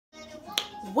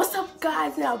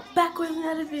Guys, now back with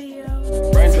another video.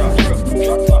 Raindrop, drip,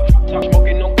 drop top,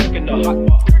 smoking, no cooking the hot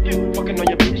pot. Fucking on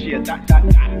your bitch, yeah,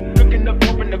 that. Looking up,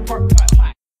 open the park.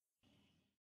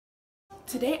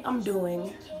 Today I'm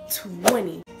doing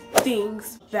 20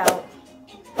 things about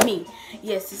me.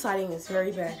 Yes, this lighting is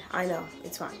very bad. I know,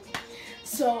 it's fine.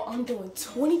 So I'm doing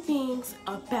 20 things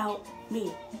about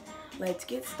me. Let's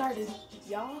get started.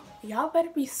 Y'all better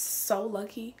be so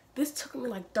lucky. This took me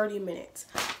like 30 minutes.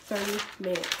 30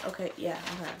 minutes. Okay, yeah,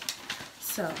 okay.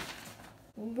 So,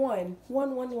 one.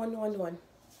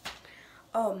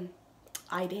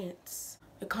 I dance.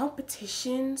 The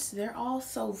competitions, they're all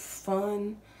so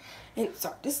fun. And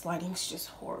sorry, this lighting's just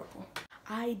horrible.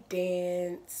 I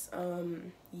dance.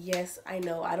 Yes, I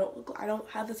know I don't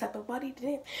have the type of body to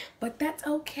dance, but that's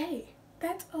okay.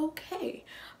 That's okay.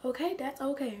 Okay, that's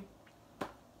okay.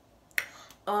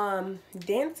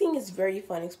 Dancing is very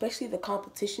fun, especially the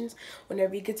competitions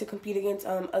whenever you get to compete against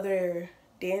other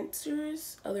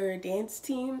dancers, other dance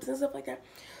teams and stuff like that.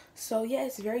 So yeah,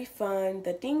 it's very fun.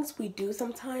 The things we do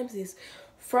sometimes is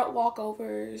front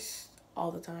walkovers,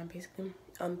 all the time basically,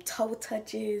 toe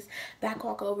touches, back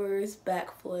walkovers,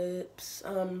 back flips,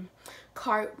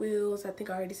 cartwheels. I think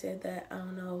I already said that. I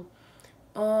don't know.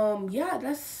 Yeah,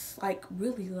 that's like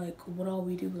really like what all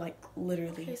we do, like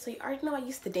literally. Okay, so you already know I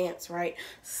used to dance, right?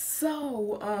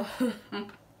 So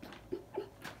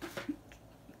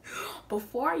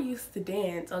before I used to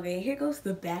dance, okay, here goes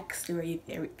the backstory of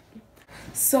everything.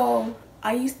 So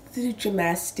I used to do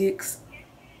gymnastics.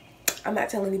 I'm not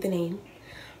telling you the name,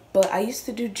 but I used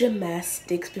to do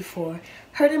gymnastics before,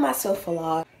 hurting myself a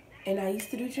lot. And I used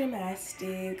to do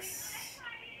gymnastics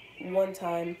one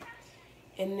time.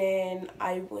 And then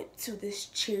I went to this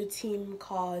cheer team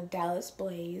called Dallas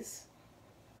Blaze.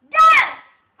 Dallas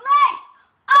Blaze,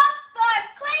 up for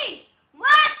clean. 1,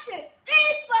 2, 3, 4,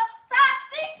 5,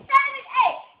 6, 7,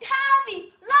 8. Tommy,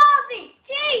 lowkey,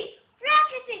 T,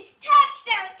 Rockety,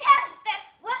 touchdown, touchdown,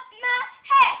 with my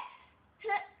head.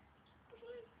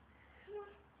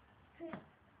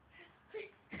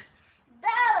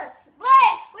 Dallas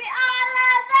Blaze, we all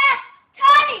love that.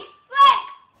 Tony,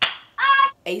 Blaze.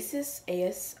 ASIS,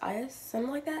 ASIS,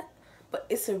 something like that. But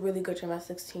it's a really good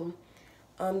gymnastics team.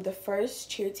 The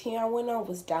first cheer team I went on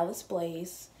was Dallas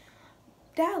Blaze.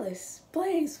 Dallas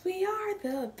Blaze, we are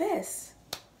the best.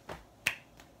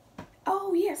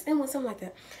 Oh yes, and something like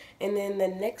that. And then the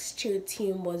next cheer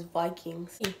team was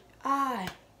Vikings.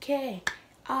 VIKINGS,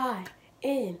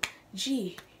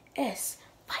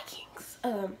 Vikings.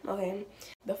 Okay.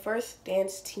 The first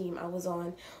dance team I was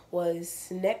on was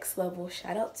Next Level.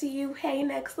 Shout out to you. Hey,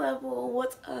 Next Level,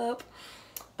 what's up?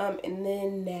 And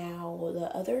then now the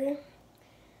other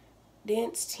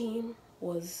dance team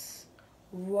was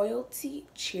Royalty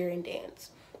Cheer and Dance.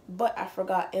 But I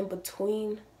forgot, in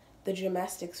between the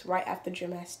gymnastics, right after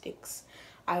gymnastics,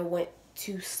 I went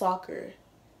to soccer.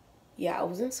 Yeah, I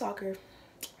was in soccer.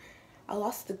 I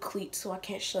lost the cleats, so I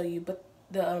can't show you, but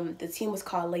the team was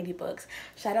called Ladybugs.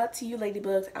 Shout out to you,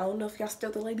 Ladybugs. I don't know if y'all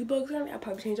still the Ladybugs or not. I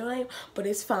probably changed your name, but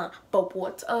it's fine. But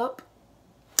what's up?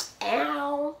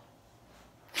 Ow.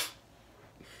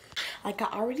 Like I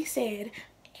already said,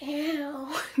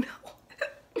 ow. No.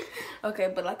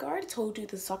 Okay, but like I already told you,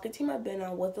 the soccer team I've been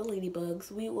on was the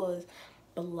Ladybugs. We was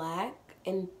black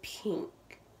and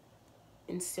pink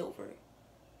and silver.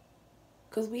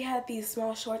 Because we had these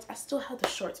small shorts. I still have the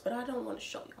shorts, but I don't want to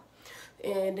show y'all.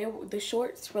 And the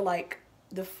shorts were like,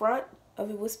 the front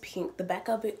of it was pink, the back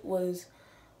of it was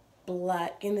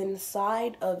black, and then the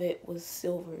side of it was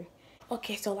silver.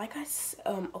 Okay, so like I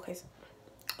said,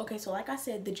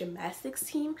 the gymnastics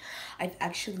team I've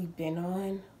actually been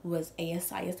on was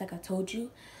ASIS, like I told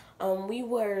you. We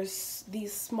wore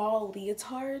these small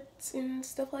leotards and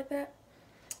stuff like that.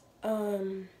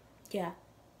 Yeah,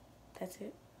 that's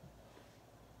it.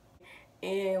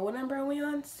 And what number are we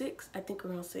on? 6? I think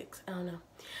we're on 6. I don't know.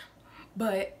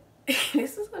 But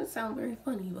this is going to sound very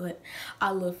funny, but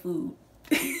I love food.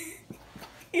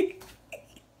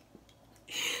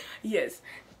 Yes.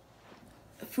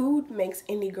 Food makes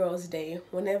any girl's day.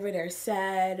 Whenever they're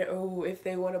sad or if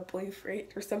they want a boyfriend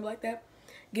or something like that,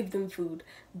 give them food.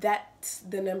 That's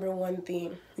the #1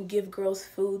 thing. Give girls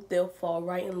food, they'll fall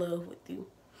right in love with you.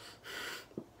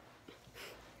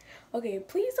 Okay,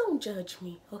 please don't judge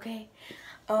me, okay?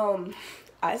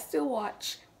 I still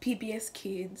watch PBS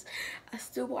Kids. I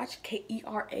still watch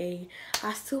KERA.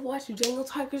 I still watch Jungle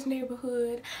Tiger's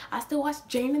Neighborhood. I still watch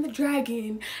Jane and the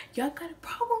Dragon. Y'all got a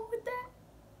problem with that?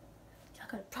 Y'all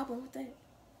got a problem with that?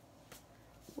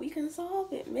 We can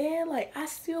solve it, man. Like, I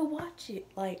still watch it.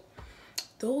 Like,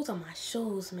 those are my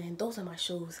shows, man. Those are my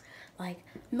shows. Like,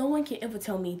 no one can ever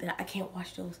tell me that I can't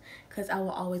watch those, because I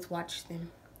will always watch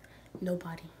them.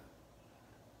 Nobody.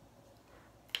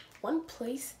 One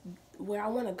place where I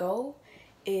want to go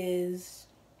is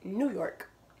New York.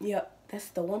 Yep, that's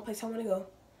the one place I want to go.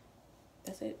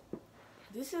 That's it.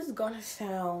 This is gonna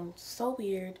sound so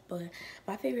weird, but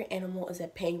my favorite animal is a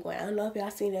penguin. I don't know if y'all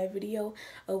seen that video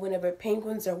of whenever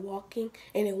penguins are walking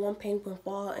and then one penguin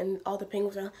fall and all the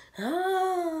penguins are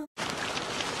ah.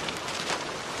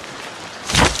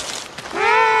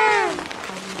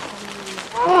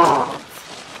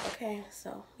 Okay,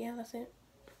 so yeah, that's it.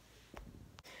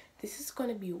 This is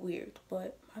gonna be weird,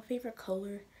 but my favorite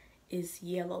color is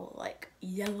yellow. Like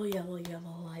yellow.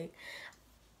 Like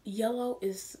yellow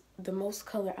is the most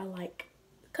color I like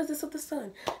because it's of the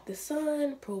sun. The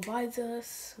sun provides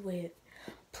us with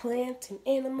plant and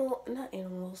not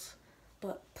animals,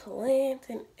 but plant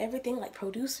and everything, like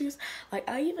producers. Like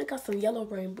I even got some yellow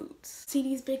rain boots. See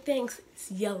these big things? It's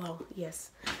yellow.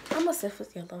 Yes, I'm obsessed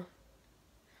with yellow.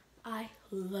 I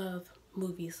love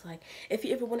movies. Like if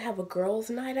you ever want to have a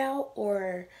girls' night out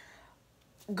or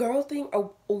girl thing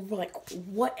or like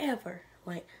whatever,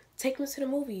 like take me to the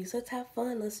movies. Let's have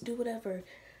fun. Let's do whatever.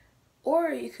 Or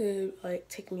you could like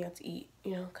take me out to eat,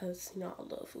 you know, cause you know I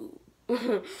love food.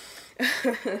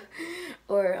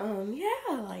 Or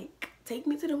yeah, like take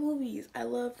me to the movies. I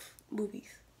love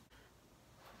movies.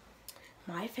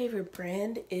 My favorite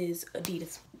brand is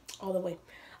Adidas, all the way.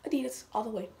 Adidas, all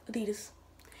the way. Adidas.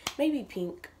 Maybe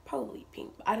pink, probably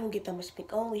pink. I don't get that much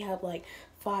pink. I only have like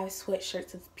 5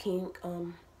 sweatshirts of pink,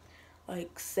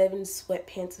 like 7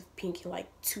 sweatpants of pink, and like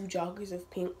 2 joggers of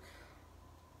pink.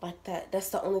 Like that. That's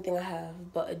the only thing I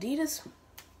have. But Adidas,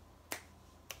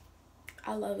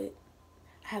 I love it.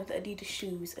 I have the Adidas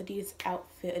shoes, Adidas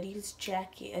outfit, Adidas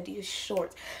jacket, Adidas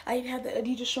shorts. I even have the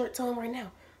Adidas shorts on right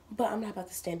now. But I'm not about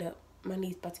to stand up. My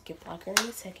knee's about to get blocked in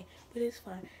a second. But it's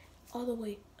fine. All the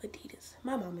way Adidas.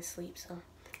 My mom is asleep, so.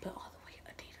 But all the way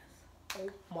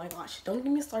Adidas. Oh my gosh. Don't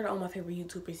get me started on my favorite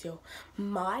YouTubers, yo.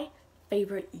 My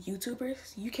favorite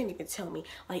YouTubers, you can't even tell me.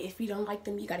 Like, if you don't like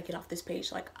them, you gotta get off this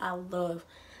page. Like, I love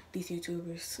these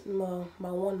YouTubers.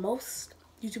 My one most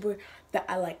YouTuber that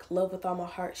I like love with all my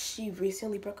heart, she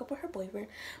recently broke up with her boyfriend,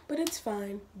 but it's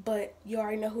fine. But you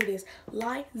already know who it is.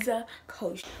 Liza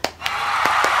Coach.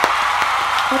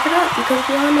 Look it up because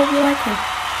we all know we like him.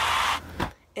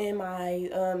 And my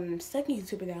second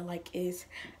YouTuber that I like is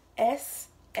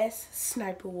SS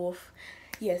Sniper Wolf.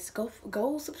 Yes,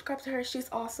 go subscribe to her. She's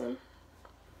awesome.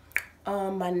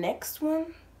 My next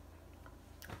one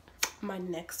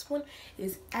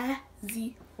is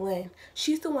Azzy.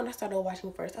 She's the one I started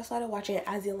watching first. I started watching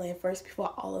Azzy first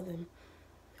before all of them.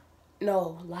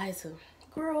 No, Liza.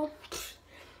 Girl.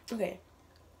 Okay.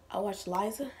 I watched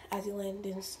Liza, Azzy,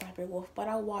 then Sniper Wolf. But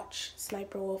I watch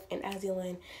Sniper Wolf and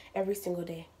Azzy every single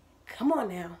day. Come on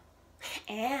now.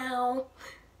 Ow.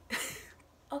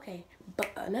 Okay. But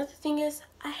another thing is,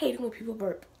 I hate it when people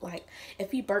burp. Like,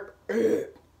 if you burp,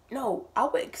 no, I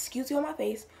would excuse you on my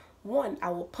face. 1, I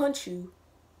will punch you.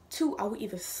 2, I will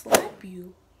either slap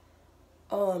you.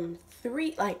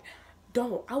 3, like,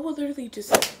 don't. I will literally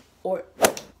just, or,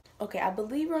 okay, I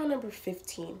believe we're on number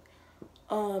 15.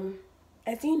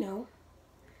 As you know,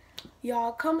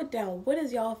 y'all comment down, what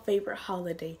is y'all favorite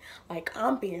holiday? Like,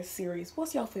 I'm being serious.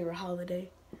 What's y'all favorite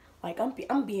holiday? Like,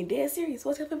 I'm being dead serious.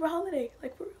 What's your favorite holiday?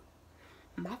 Like, for real.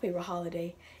 My favorite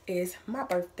holiday is my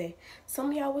birthday. Some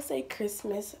of y'all would say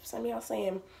Christmas. Some of y'all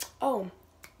saying, oh,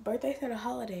 birthday's not a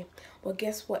holiday. Well,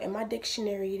 guess what? In my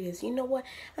dictionary, it is. You know what?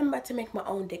 I'm about to make my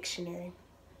own dictionary.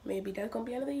 Maybe that's going to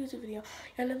be another YouTube video.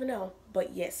 Y'all never know.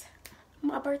 But yes,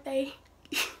 my birthday.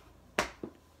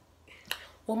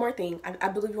 One more thing. I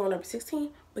believe you're on number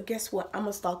 16. But guess what? I'm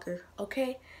a stalker.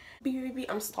 Okay? BBB,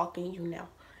 I'm stalking you now.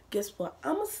 Guess what?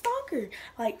 I'm a stalker.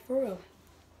 Like, for real.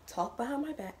 Talk behind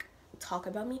my back. Talk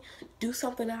about me. Do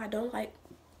something that I don't like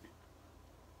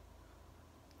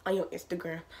on your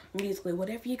Instagram. Musically,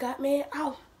 whatever you got, man.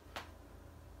 I'll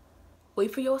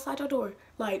wait for you outside your door.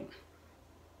 Like,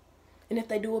 and if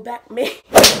they do it back, man.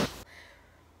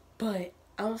 But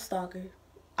I'm a stalker.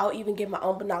 I'll even get my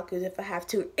own binoculars if I have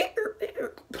to.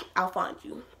 I'll find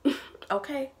you.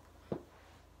 Okay?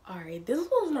 Alright, this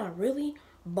one's not really,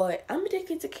 but I'm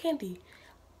addicted to candy.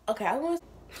 Okay, I want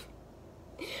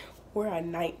to... We're at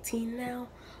 19 now.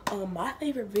 My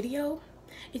favorite video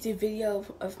is a video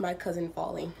of my cousin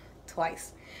falling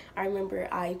twice. I remember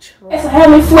I tried... It's a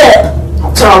heavy flip.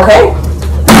 Okay.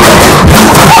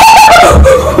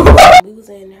 We was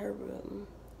in her room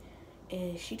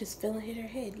and she just fell and hit her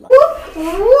head. Like,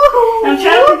 I'm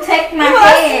trying to protect my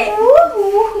head.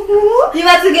 You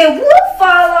about to get whoop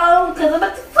fall on because I'm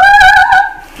about to fall.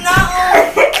 No.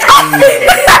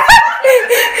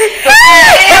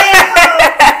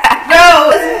 Bro,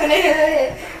 what's happening in her head?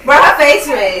 Bro, her face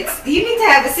reds. You need to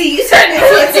have a seat. You turn into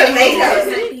a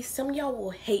tomato. some of y'all will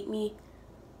hate me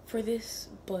for this,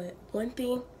 but one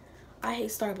thing, I hate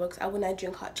Starbucks. I would not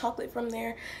drink hot chocolate from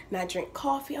there, not drink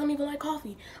coffee. I don't even like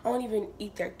coffee. I don't even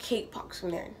eat their cake pops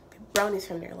from there, brownies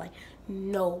from there. Like,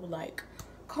 no, like,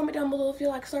 comment down below if you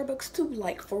like Starbucks too.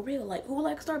 Like, for real, like, who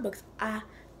likes Starbucks? I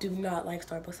do not like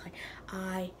Starbucks. Like,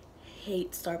 I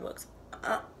hate Starbucks.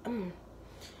 I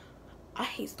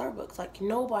hate Starbucks. Like,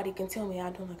 nobody can tell me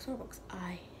I don't like Starbucks.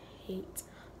 I hate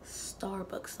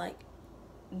Starbucks. Like,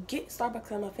 get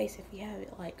Starbucks on my face if you have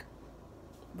it. Like,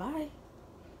 bye.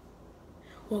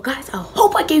 Well, guys, I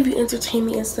hope I gave you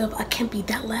entertainment and stuff. I can't be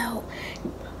that loud.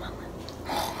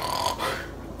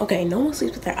 Okay, no one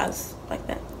sleeps with their eyes like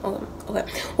that. Okay.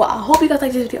 Well, I hope you guys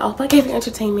liked this video. I hope I gave you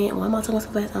entertainment. Why am I talking so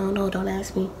fast? I don't know. Don't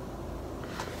ask me.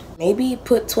 Maybe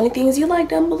put 20 things you like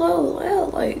down below. Well,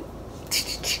 like,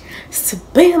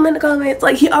 spam in the comments.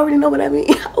 Like, you already know what I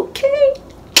mean.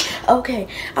 Okay.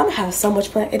 I'm gonna have so much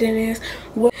fun editing this.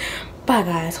 Well, bye,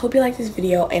 guys. Hope you liked this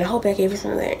video, and I hope I gave you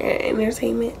some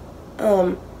entertainment.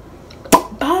 Bye.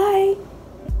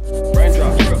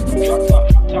 Raindrop,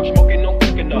 top smoking, no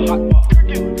cooking the hot pot.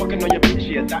 Fucking on your bitch,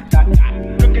 yeah,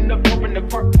 that. Looking up, open the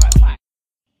park.